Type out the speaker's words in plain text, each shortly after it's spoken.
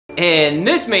And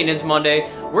this Maintenance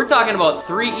Monday, we're talking about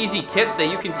 3 easy tips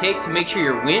that you can take to make sure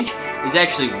your winch is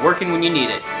actually working when you need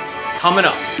it. Coming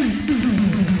up.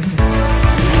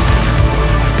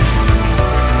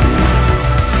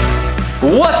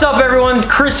 What's up everyone?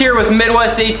 Chris here with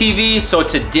Midwest ATV. So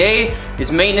today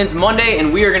is Maintenance Monday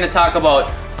and we are going to talk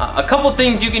about a couple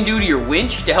things you can do to your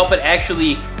winch to help it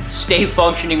actually stay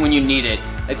functioning when you need it.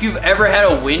 If you've ever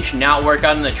had a winch not work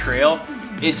out on the trail,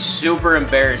 it's super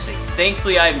embarrassing.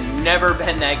 Thankfully, I've never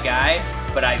been that guy,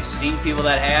 but I've seen people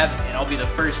that have, and I'll be the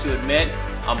first to admit,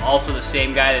 I'm also the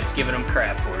same guy that's giving them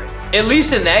crap for it. At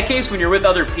least in that case, when you're with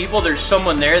other people, there's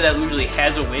someone there that usually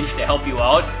has a winch to help you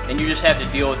out, and you just have to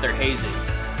deal with their hazing.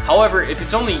 However, if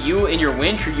it's only you and your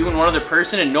winch, or you and one other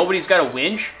person, and nobody's got a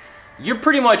winch, you're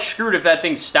pretty much screwed if that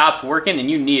thing stops working and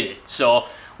you need it. So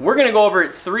we're gonna go over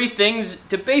 3 things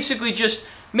to basically just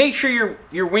make sure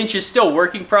your winch is still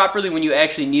working properly when you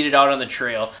actually need it out on the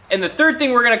trail. And the third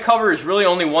thing we're gonna cover is really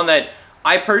only one that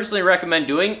I personally recommend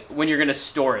doing when you're gonna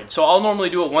store it. So I'll normally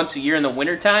do it once a year in the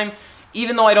winter time.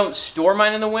 Even though I don't store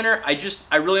mine in the winter,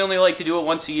 I really only like to do it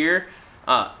once a year.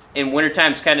 And winter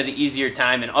time's kind of the easier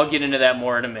time, and I'll get into that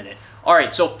more in a minute. All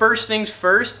right, so first things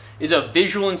first is a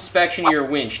visual inspection of your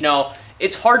winch. Now,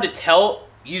 it's hard to tell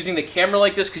using the camera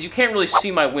like this because you can't really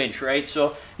see my winch, right?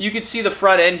 So you can see the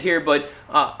front end here, but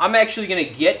I'm actually gonna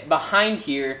get behind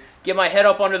here, get my head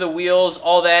up under the wheels,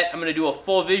 all that. I'm gonna do a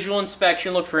full visual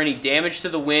inspection, look for any damage to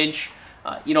the winch,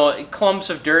 you know,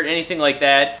 clumps of dirt, anything like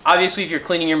that. Obviously, if you're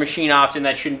cleaning your machine often,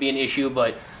 that shouldn't be an issue,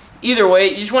 but either way,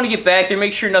 you just wanna get back there,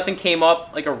 make sure nothing came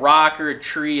up like a rock or a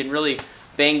tree and really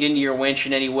banged into your winch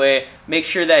in any way. Make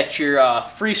sure that your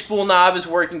Freespool knob is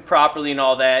working properly and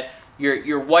all that.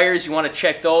 Your wires, you want to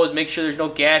check those, make sure there's no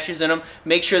gashes in them,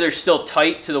 make sure they're still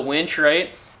tight to the winch, right?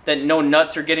 That no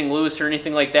nuts are getting loose or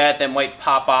anything like that that might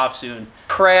pop off soon.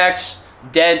 Cracks,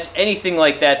 dents, anything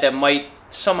like that that might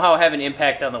somehow have an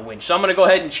impact on the winch. So I'm going to go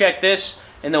ahead and check this,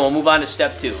 and then we'll move on to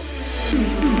step 2.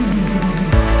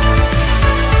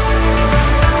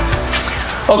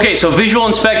 Okay, so visual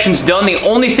inspection's done. The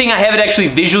only thing I haven't actually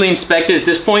visually inspected at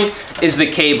this point is the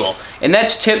cable. And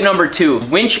that's tip number 2,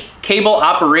 winch cable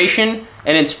operation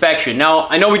and inspection. Now,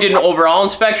 I know we did an overall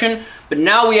inspection, but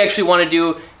now we actually want to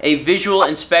do a visual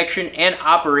inspection and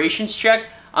operations check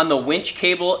on the winch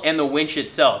cable and the winch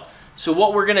itself. So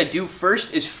what we're going to do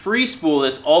first is free spool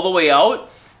this all the way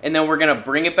out, and then we're going to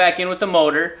bring it back in with the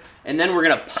motor, and then we're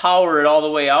going to power it all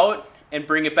the way out and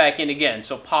bring it back in again.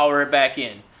 So power it back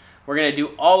in. We're going to do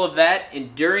all of that,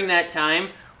 and during that time,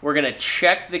 we're going to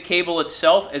check the cable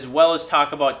itself as well as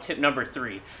talk about tip number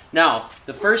 3. Now,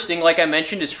 the first thing, like I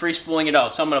mentioned, is free spooling it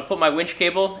out. So I'm going to put my winch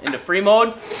cable into free mode,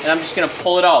 and I'm just going to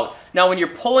pull it out. Now, when you're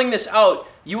pulling this out,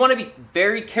 you want to be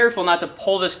very careful not to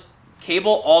pull this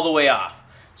cable all the way off.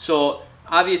 So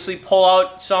obviously pull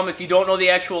out some. If you don't know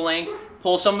the actual length,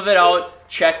 pull some of it out,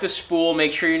 check the spool,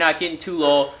 make sure you're not getting too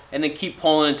low, and then keep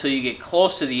pulling until you get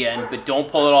close to the end, but don't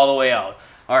pull it all the way out.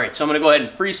 All right, so I'm going to go ahead and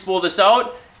free spool this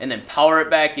out and then power it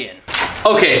back in.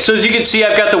 Okay, so as you can see,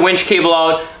 I've got the winch cable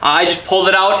out. I just pulled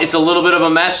it out. It's a little bit of a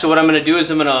mess, so what I'm going to do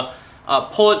is I'm going to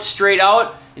pull it straight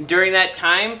out, and during that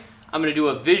time, I'm going to do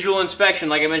a visual inspection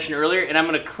like I mentioned earlier, and I'm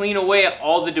going to clean away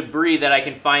all the debris that I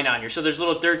can find on here. So there's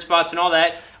little dirt spots and all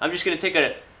that. I'm just going to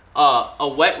take a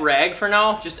wet rag for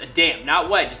now, just a damp, not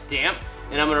wet, just damp,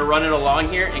 and I'm going to run it along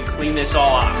here and clean this all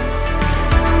off.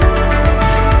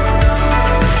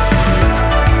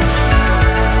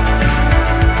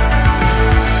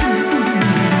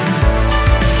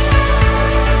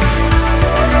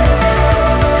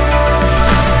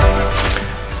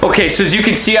 Okay, so as you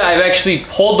can see, I've actually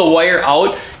pulled the wire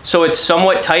out, so it's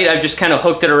somewhat tight. I've just kind of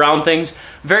hooked it around things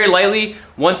very lightly.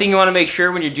 One thing you want to make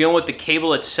sure when you're dealing with the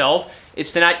cable itself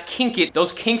is to not kink it.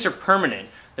 Those kinks are permanent.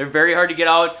 They're very hard to get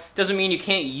out. Doesn't mean you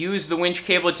can't use the winch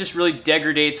cable. It just really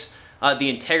degrades the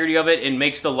integrity of it and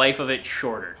makes the life of it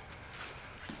shorter.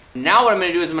 Now what I'm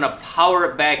going to do is I'm going to power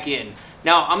it back in.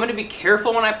 Now, I'm going to be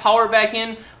careful when I power it back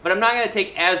in, but I'm not going to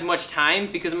take as much time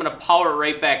because I'm going to power it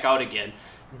right back out again.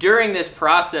 During this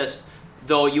process,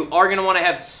 though, you are going to want to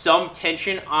have some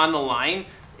tension on the line.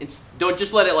 Don't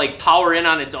just let it like power in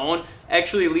on its own.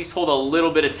 Actually, at least hold a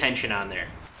little bit of tension on there.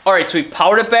 All right, so we've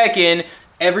powered it back in.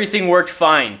 Everything worked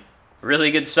fine. Really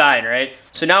good sign, right?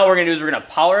 So now what we're going to do is we're going to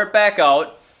power it back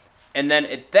out. And then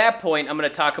at that point, I'm going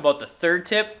to talk about the 3rd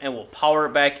tip, and we'll power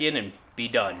it back in and be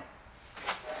done.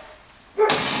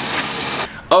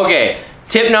 Okay,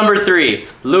 tip number 3,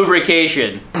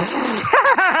 lubrication.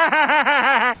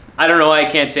 I don't know why I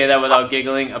can't say that without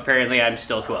giggling. Apparently, I'm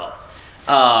still 12.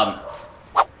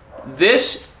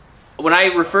 When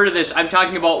I refer to this, I'm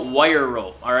talking about wire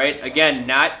rope, all right? Again,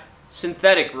 not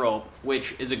synthetic rope,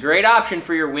 which is a great option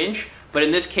for your winch, but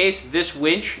in this case, this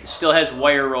winch still has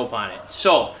wire rope on it.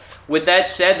 So with that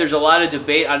said, there's a lot of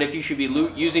debate on if you should be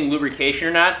using lubrication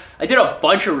or not. I did a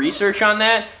bunch of research on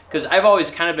that because I've always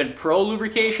kind of been pro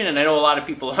lubrication, and I know a lot of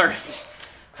people aren't.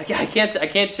 I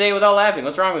can't say it without laughing.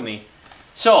 What's wrong with me?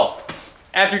 So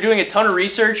after doing a ton of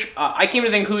research, I came to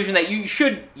the conclusion that you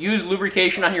should use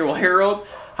lubrication on your wire rope.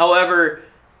 However,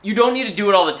 you don't need to do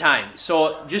it all the time.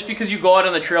 So just because you go out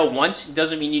on the trail once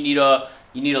doesn't mean you need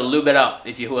to lube it up,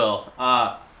 if you will.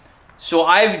 So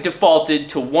I've defaulted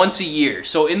to once a year.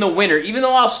 So in the winter, even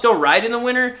though I'll still ride in the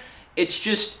winter, it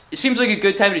seems like a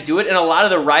good time to do it. And a lot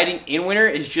of the riding in winter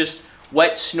is just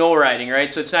wet snow riding,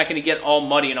 right? So it's not going to get all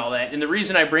muddy and all that. And the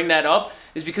reason I bring that up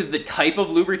is because the type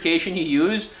of lubrication you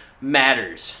use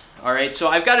matters. All right, so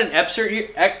I've got an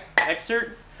excerpt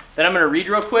that I'm going to read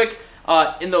real quick.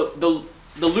 In the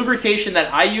lubrication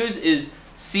that I use is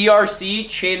CRC,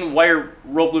 chain wire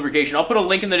rope lubrication. I'll put a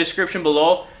link in the description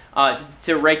below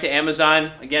to write to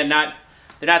Amazon. Again,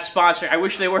 they're not sponsoring. I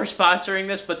wish they were sponsoring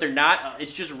this, but they're not.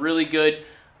 It's just really good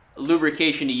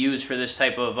lubrication to use for this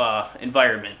type of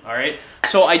environment. All right,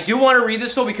 so I do want to read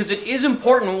this though because it is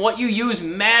important. What you use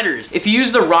matters. If you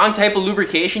use the wrong type of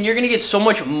lubrication, you're going to get so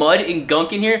much mud and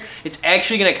gunk in here, it's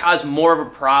actually going to cause more of a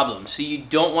problem. So you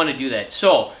don't want to do that.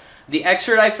 So the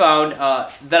excerpt I found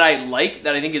that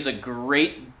I think is a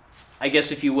great, I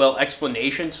guess if you will,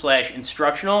 explanation /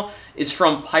 instructional is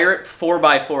from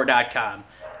pirate4x4.com.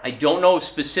 I don't know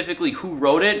specifically who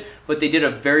wrote it, but they did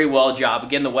a very well job.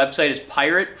 Again, the website is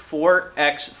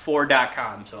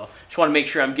pirate4x4.com. So just want to make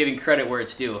sure I'm giving credit where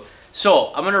it's due.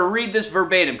 So I'm going to read this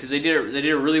verbatim because they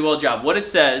did a really well job. What it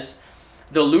says: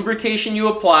 the lubrication you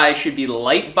apply should be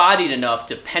light-bodied enough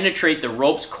to penetrate the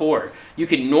rope's core. You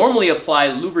can normally apply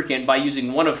lubricant by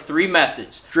using one of 3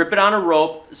 methods: drip it on a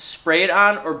rope, spray it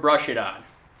on, or brush it on.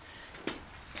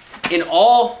 In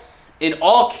all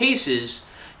cases,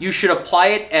 you should apply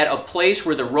it at a place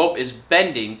where the rope is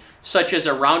bending, such as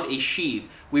around a sheave.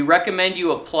 We recommend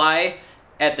you apply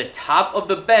at the top of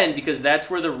the bend because that's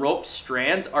where the rope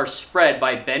strands are spread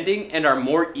by bending and are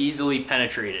more easily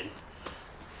penetrated.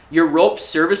 Your rope's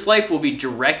service life will be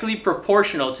directly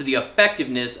proportional to the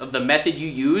effectiveness of the method you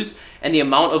use and the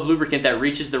amount of lubricant that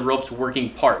reaches the rope's working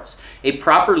parts. A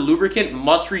proper lubricant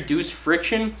must reduce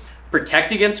friction,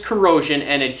 protect against corrosion,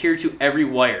 and adhere to every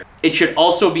wire. It should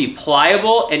also be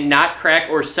pliable and not crack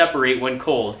or separate when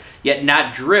cold, yet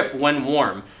not drip when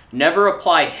warm. Never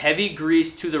apply heavy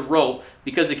grease to the rope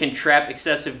because it can trap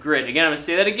excessive grit. Again, I'm going to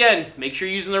say that again. Make sure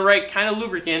you're using the right kind of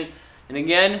lubricant. And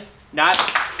again,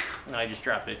 I just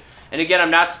dropped it. And again, I'm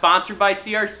not sponsored by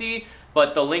CRC,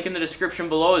 but the link in the description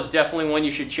below is definitely one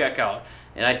you should check out.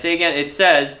 And I say again, it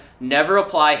says, never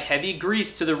apply heavy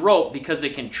grease to the rope because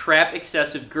it can trap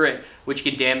excessive grit, which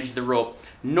can damage the rope.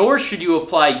 Nor should you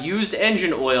apply used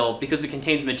engine oil because it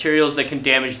contains materials that can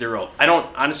damage the rope. I don't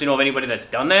honestly know of anybody that's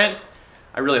done that.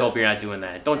 I really hope you're not doing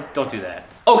that. Don't do that.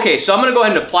 Okay, so I'm going to go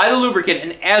ahead and apply the lubricant,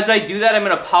 and as I do that, I'm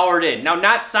going to power it in. Now,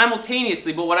 not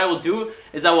simultaneously, but what I will do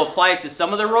is I will apply it to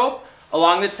some of the rope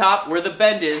along the top where the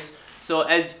bend is. So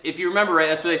if you remember right,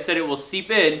 that's what I said, it will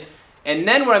seep in. And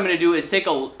then what I'm going to do is take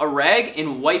a rag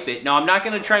and wipe it. Now, I'm not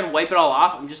going to try and wipe it all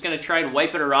off. I'm just going to try and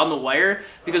wipe it around the wire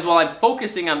because while I'm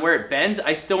focusing on where it bends,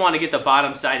 I still want to get the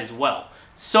bottom side as well.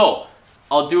 So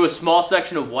I'll do a small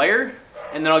section of wire,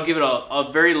 and then I'll give it a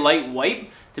very light wipe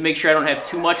to make sure I don't have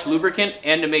too much lubricant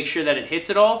and to make sure that it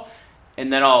hits it all.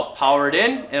 And then I'll power it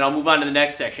in, and I'll move on to the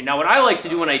next section. Now, what I like to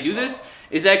do when I do this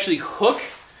is actually hook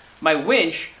my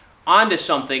winch onto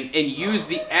something and use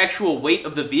the actual weight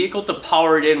of the vehicle to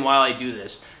power it in while I do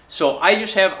this. So I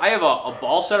have a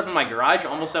ball set up in my garage,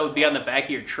 almost that would be on the back of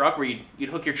your truck where you'd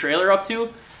hook your trailer up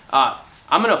to.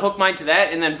 I'm going to hook mine to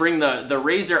that and then bring the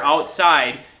razor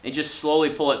outside and just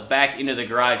slowly pull it back into the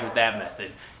garage with that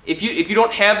method. If you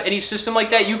don't have any system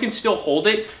like that, you can still hold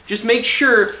it. Just make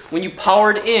sure when you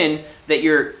power it in that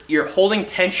you're holding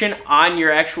tension on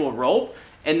your actual rope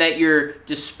and that you're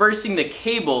dispersing the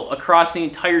cable across the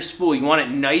entire spool. You want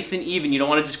it nice and even. You don't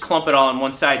want to just clump it all on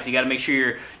one side, so you got to make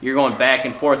sure you're going back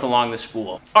and forth along the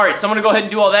spool. All right, so I'm going to go ahead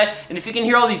and do all that. And if you can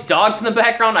hear all these dogs in the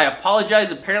background, I apologize.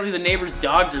 Apparently the neighbors'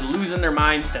 dogs are losing their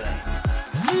minds today.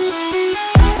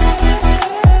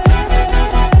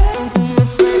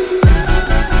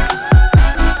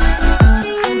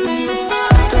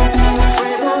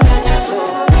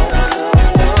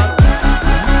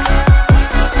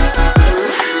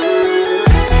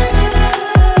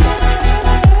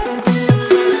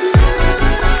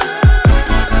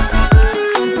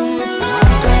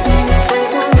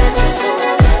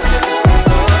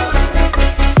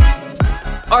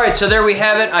 so there we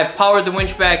have it. I've powered the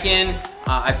winch back in.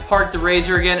 I've parked the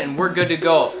RZR again, and we're good to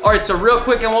go. All right, so real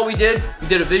quick on what we did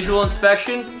a visual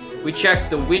inspection. We checked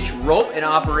the winch rope in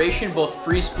operation, both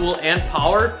Freespool and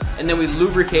power, and then we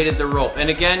lubricated the rope.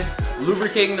 And again,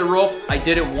 lubricating the rope, I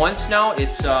did it once now.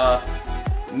 It's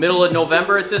middle of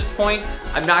November at this point.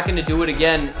 I'm not gonna do it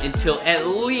again until at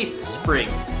least spring.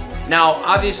 Now,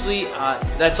 obviously,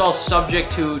 that's all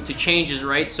subject to changes,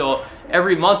 right? So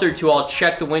every month or two, I'll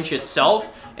check the winch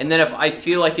itself, and then if I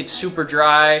feel like it's super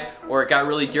dry or it got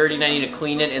really dirty and I need to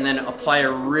clean it and then apply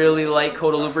a really light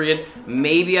coat of lubricant,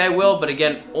 maybe I will, but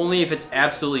again, only if it's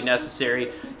absolutely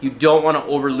necessary. You don't want to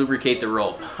over lubricate the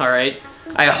rope, all right?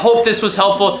 I hope this was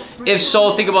helpful. If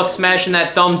so, think about smashing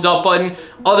that thumbs up button.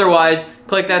 Otherwise,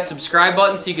 click that subscribe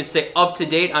button so you can stay up to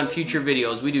date on future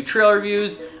videos. We do trail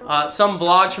reviews, some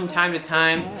vlogs from time to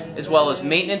time, as well as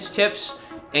maintenance tips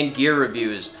and gear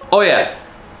reviews. Oh yeah.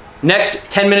 Next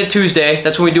 10-minute Tuesday,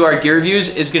 that's when we do our gear reviews,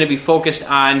 is going to be focused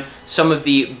on some of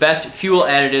the best fuel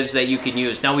additives that you can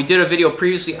use. Now, we did a video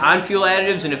previously on fuel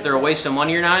additives and if they're a waste of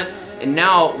money or not, and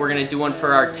now we're going to do one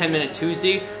for our 10-minute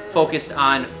Tuesday focused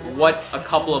on what a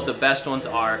couple of the best ones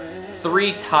are.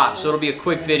 3 tops, so it'll be a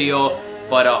quick video,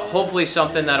 but hopefully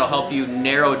something that'll help you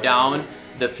narrow down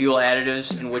the fuel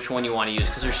additives and which one you want to use,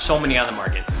 because there's so many on the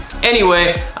market.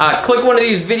 Anyway, click one of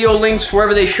these video links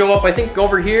wherever they show up. I think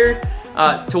over here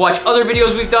to watch other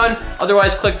videos we've done.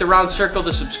 Otherwise, click the round circle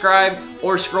to subscribe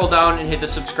or scroll down and hit the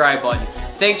subscribe button.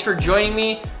 Thanks for joining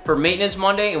me for Maintenance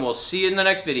Monday, and we'll see you in the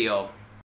next video.